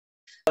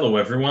Hello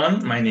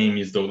everyone, my name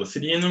is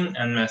Douglaswcirino.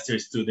 I'm a master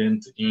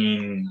student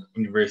in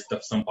University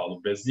of São Paulo,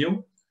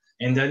 Brazil,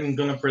 and I'm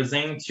going to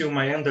present you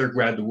my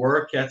undergrad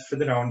work at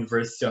Federal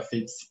University of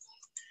UFABC.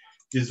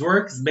 This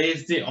work is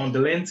based on the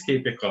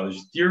landscape ecology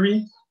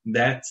theory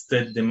that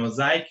studies the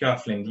mosaic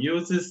of land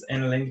uses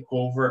and land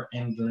cover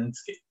and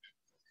landscape.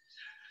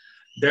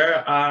 There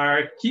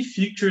are key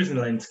features in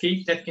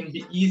landscape that can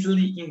be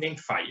easily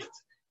identified: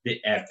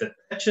 the habitat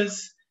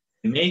patches,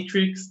 the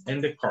matrix,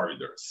 and the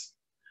corridors.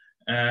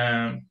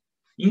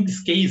 In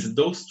this case,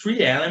 those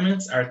three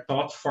elements are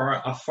thought for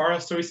a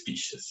forestry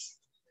species.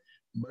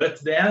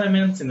 But the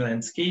elements in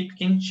landscape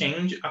can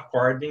change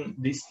according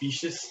to the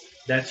species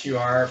that you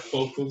are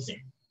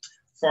focusing.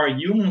 For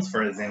humans,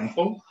 for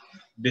example,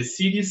 the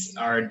cities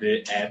are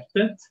the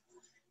habitat,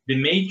 the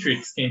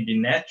matrix can be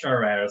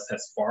natural areas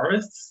as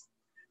forests,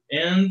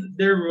 and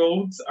the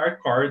roads are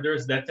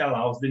corridors that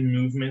allows the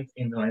movement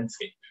in the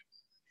landscape.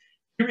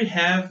 Here we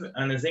have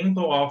an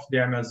example of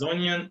the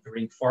Amazonian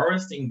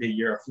rainforest in the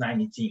year of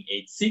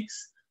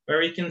 1986, where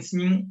we can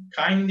see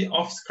kind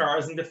of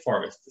scars in the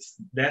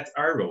forests that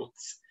are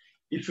roads.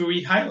 If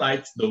we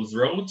highlight those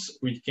roads,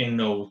 we can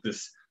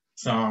notice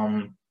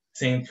some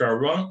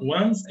central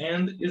ones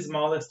and the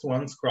smallest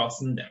ones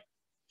crossing them.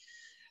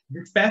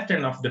 This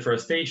pattern of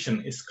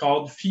deforestation is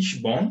called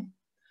fishbone,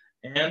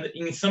 and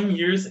in some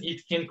years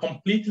it can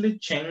completely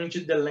change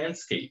the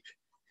landscape,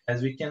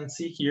 as we can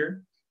see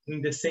here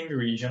in the same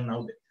region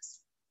nowadays.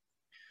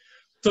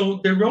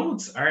 So the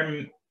roads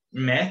are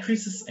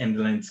matrices and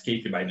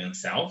landscape by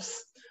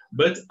themselves,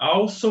 but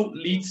also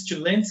leads to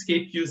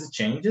landscape use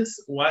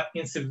changes, what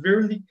can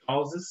severely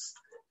causes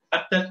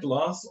habitat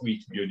loss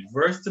with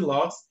biodiversity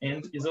loss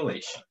and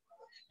isolation.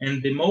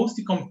 And the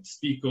most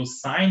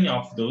conspicuous sign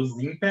of those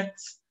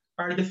impacts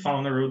are the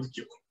fauna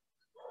roadkill.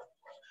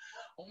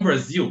 In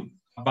Brazil,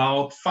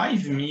 about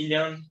 5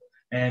 million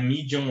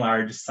medium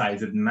large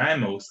sized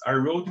mammals are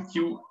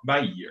roadkill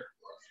by year.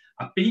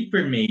 A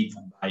paper made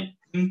by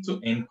Santo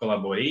and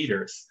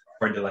collaborators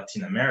for the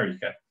Latin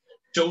America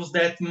shows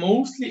that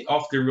mostly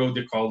of the road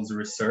ecology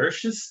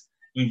researches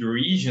in the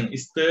region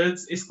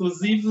studies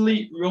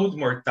exclusively road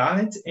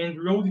mortality and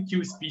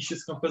roadkill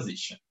species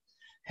composition,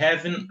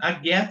 having a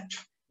gap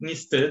in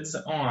studies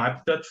on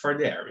habitat for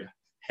the area,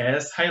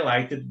 as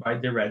highlighted by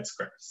the red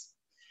squares.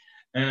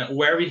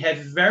 Where we have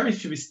very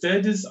few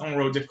studies on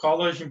road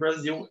ecology in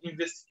Brazil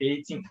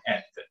investigating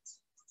habitat.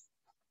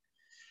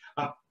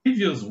 A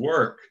previous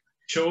work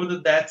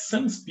showed that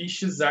some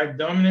species are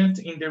dominant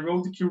in the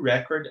roadkill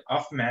record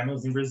of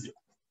mammals in Brazil,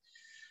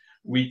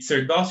 with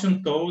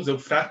Cerdocyon toads,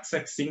 Euphractus,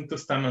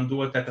 sexcinctus,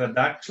 tamandua,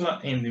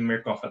 tetradactyla, and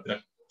Mercofa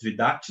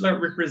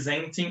tridactyla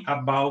representing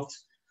about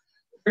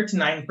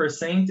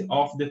 39%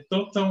 of the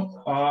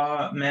total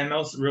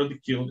mammals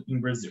roadkilled in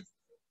Brazil.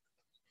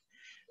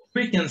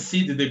 We can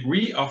see the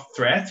degree of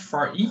threat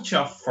for each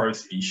of 4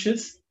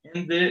 species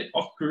and the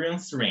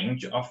occurrence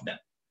range of them,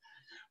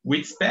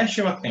 with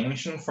special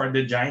attention for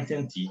the giant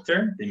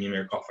anteater, the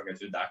Mercofa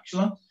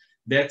tridactyla,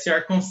 that are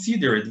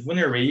considered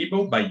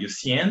vulnerable by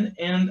IUCN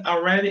and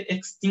already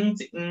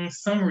extinct in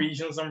some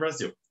regions of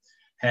Brazil,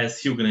 as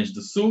Rio Grande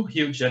do Sul,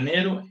 Rio de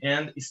Janeiro,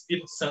 and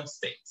Espírito Santo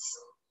states.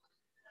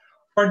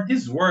 For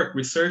this work,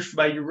 research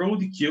by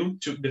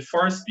roadkill to the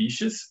 4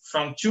 species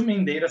from 2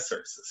 main data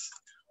sources.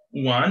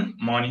 One,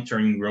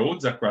 monitoring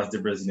roads across the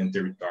Brazilian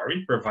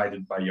territory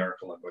provided by our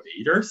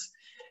collaborators,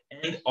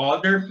 and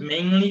other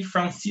mainly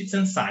from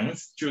citizen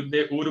science through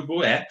the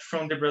Urubu app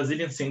from the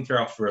Brazilian Center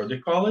of Road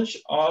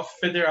Ecology of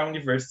Federal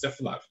University of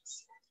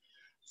Estados.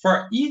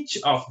 For each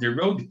of the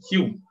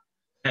roadkill,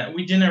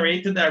 we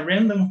generated a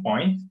random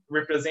point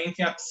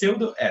representing a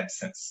pseudo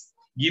absence,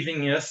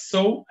 giving us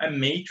so a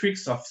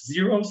matrix of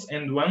zeros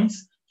and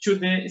ones to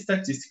the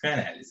statistical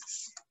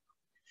analysis.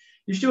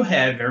 If you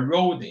have a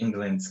road in the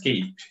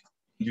landscape,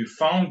 and you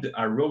found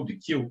a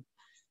roadkill,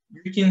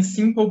 you can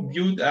simply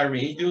build a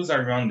radius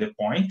around the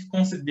point,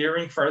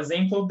 considering, for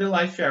example, the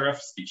life area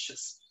of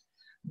species.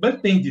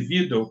 But the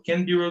individual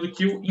can be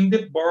roadkill in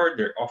the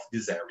border of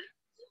this area.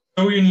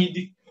 So you need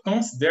to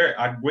consider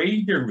a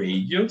greater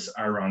radius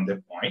around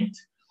the point,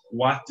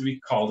 what we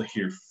call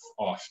here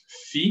of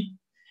phi.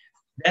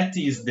 That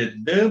is the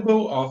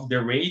double of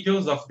the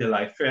radius of the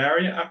life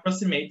area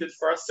approximated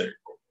for a circle.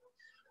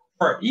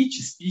 For each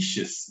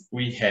species,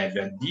 we have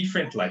a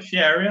different life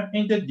area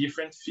and a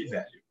different phi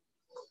value.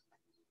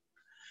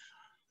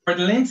 For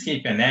the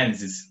landscape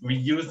analysis, we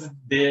used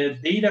the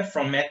data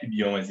from Map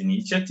Biomes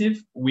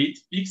initiative with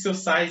pixel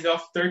size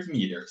of 30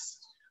 meters.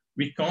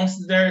 We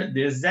consider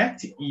the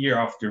exact year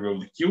of the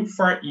roadkill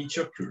for each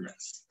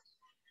occurrence.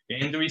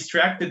 And we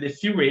extracted the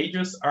phi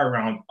radius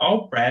around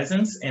all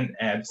presence and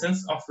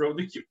absence of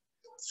roadkill,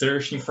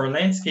 searching for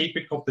landscape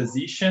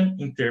composition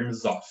in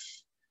terms of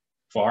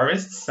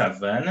forest,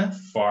 savanna,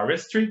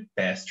 forestry,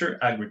 pasture,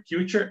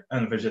 agriculture,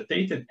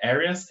 unvegetated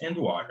areas, and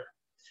water.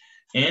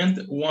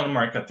 And one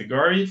more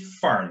category,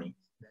 farming,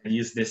 that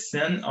is the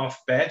sum of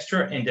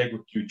pasture and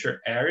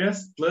agriculture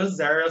areas plus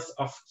areas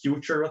of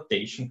culture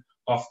rotation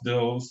of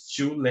those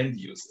 2 land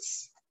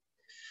uses.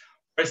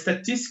 For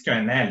statistical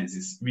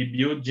analysis, we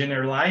build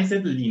generalized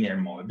linear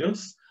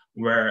models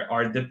where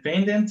our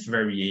dependent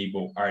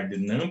variable are the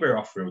number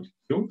of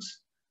roadkills.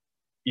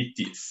 It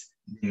is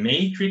the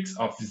matrix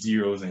of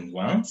zeros and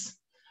ones.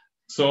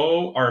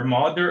 So our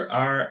model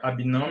are a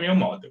binomial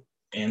model,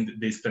 and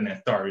the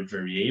explanatory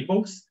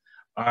variables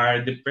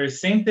are the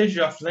percentage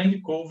of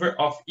land cover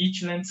of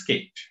each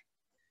landscape.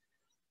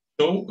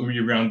 So we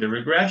run the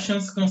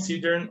regressions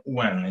considering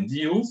one land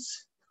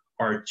use,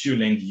 or two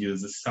land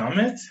uses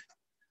summed,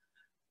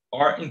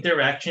 or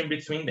interaction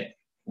between them.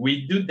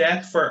 We do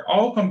that for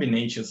all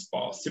combinations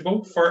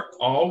possible for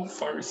all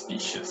 4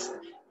 species,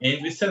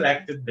 and we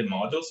selected the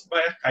models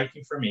by Akaike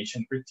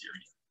Information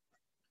Criteria.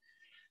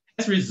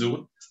 As a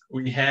result,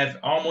 we have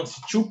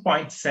almost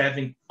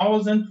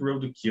 2,700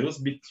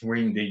 roadkills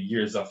between the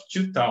years of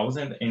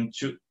 2000 and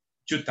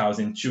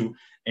 2002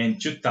 and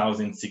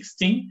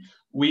 2016,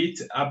 with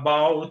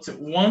about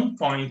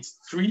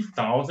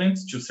 1,300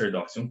 to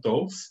Cerdocyon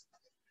toads,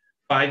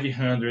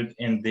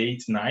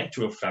 589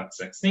 to Euphractus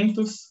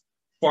sexcinctus,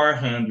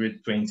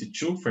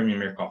 422 for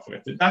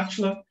Myrmecophora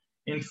tridactyla,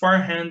 and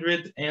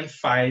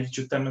 405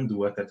 to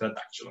Tamandua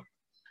tetradactyla.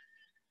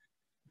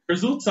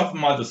 Results of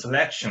model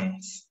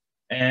selections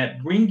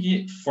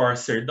bring for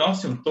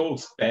Cerdocyon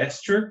toads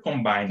pasture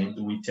combined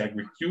with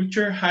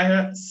agriculture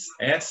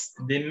as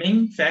the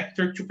main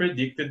factor to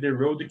predict the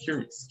roadkill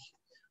risk,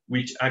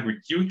 with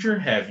agriculture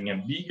having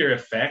a bigger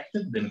effect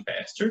than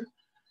pasture,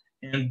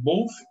 and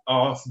both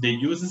of the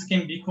uses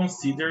can be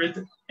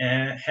considered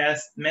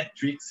as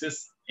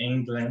matrices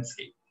in the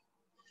landscape.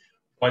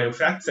 For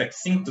Euphractus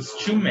sexcinctus,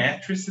 2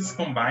 matrices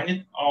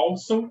combined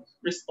also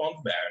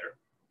respond better.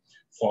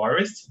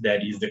 Forest,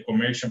 that is the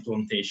commercial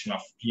plantation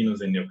of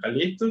pinus and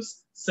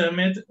eucalyptus,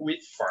 summed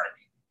with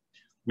farming,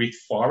 with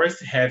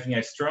forest having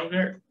a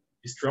stronger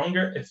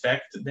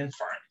effect than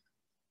farming.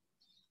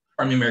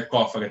 For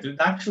Myrmecophora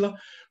tridactyla,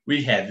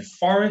 we have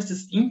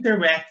forests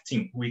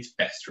interacting with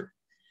pasture.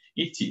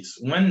 It is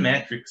 1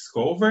 matrix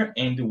cover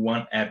and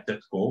 1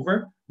 habitat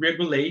cover,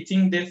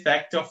 regulating the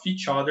effect of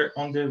each other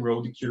on the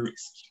roadkill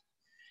risk.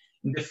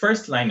 In the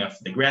first line of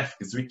the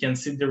graphics, we can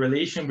see the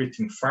relation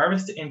between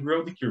forest and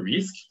roadkill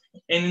risk,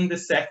 and in the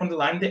second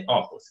line, the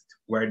opposite,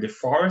 where the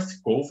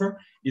forest cover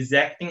is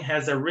acting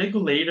as a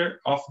regulator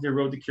of the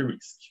roadkill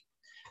risk.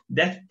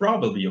 That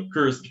probably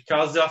occurs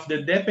because of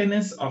the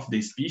dependence of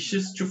the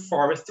species to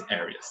forest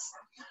areas.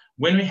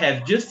 When we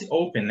have just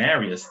open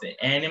areas, the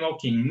animal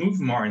can move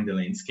more in the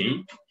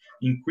landscape,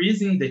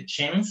 increasing the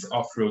chance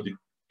of road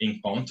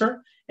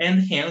encounter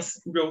and hence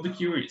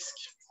roadkill risk.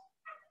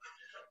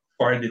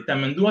 For the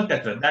Tamandua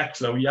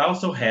tetradactyla, we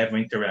also have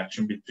an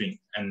interaction between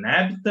an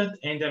habitat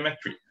and a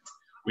matrix,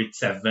 with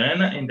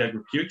savanna and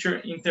agriculture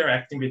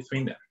interacting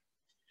between them.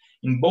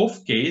 In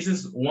both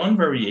cases, one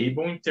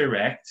variable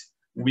interacts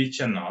with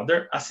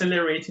another,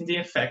 accelerating the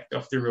effect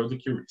of the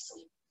roadkill risk.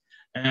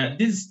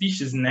 These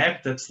species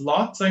inhabit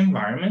lots of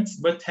environments,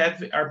 but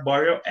have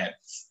arboreal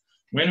habits.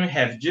 When we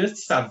have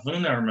just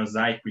savanna or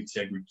mosaic with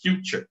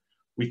agriculture,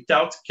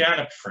 without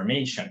canopy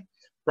formation,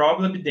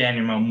 probably the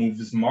animal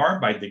moves more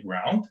by the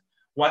ground,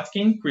 what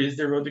can increase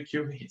the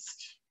roadkill risk.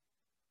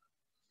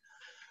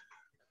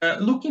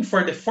 Looking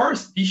for the 4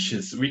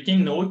 species, we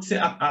can notice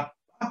a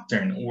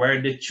pattern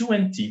where the 2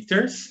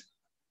 anteaters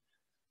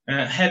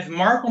have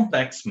more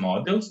complex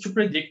models to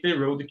predict the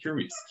roadkill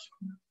risk.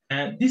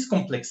 This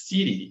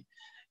complexity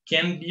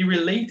can be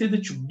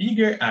related to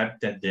bigger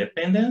habitat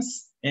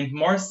dependence and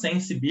more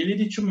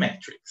sensibility to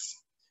metrics.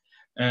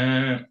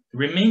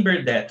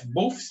 Remember that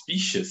both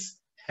species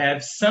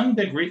have some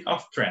degree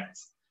of threat,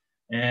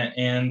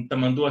 and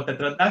Tamandua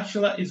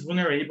tetradactyla is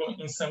vulnerable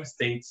in some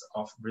states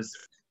of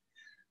Brazil.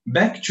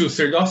 Back to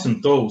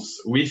Cerdocyon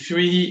toads, if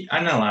we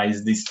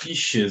analyze the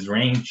species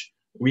range,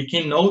 we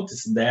can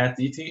notice that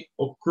it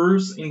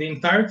occurs in the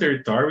entire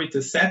territory with the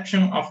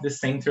exception of the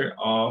center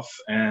of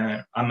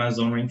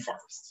Amazon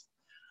rainforest.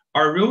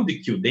 Our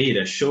roadkill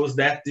data shows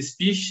that the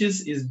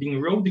species is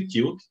being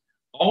roadkilled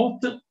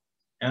out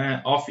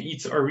of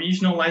its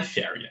original life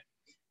area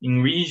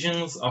in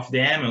regions of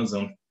the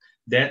Amazon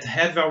that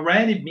have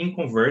already been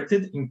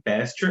converted in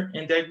pasture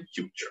and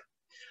agriculture,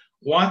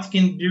 what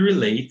can be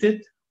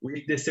related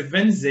with the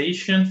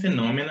savannization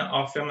phenomena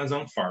of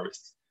Amazon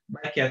forest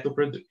by cattle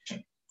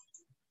production.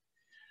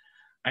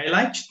 I'd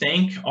like to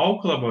thank all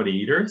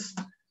collaborators,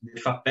 the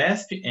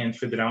FAPESP and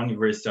Federal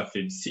University of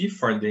UFABC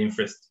for the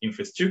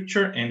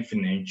infrastructure and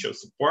financial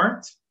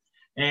support.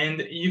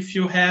 And if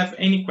you have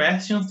any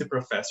questions, the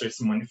Professor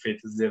Simone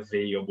Freitas is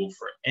available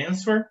for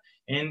answer.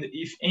 And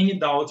if any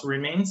doubt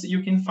remains,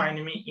 you can find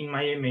me in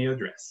my email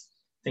address.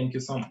 Thank you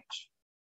so much.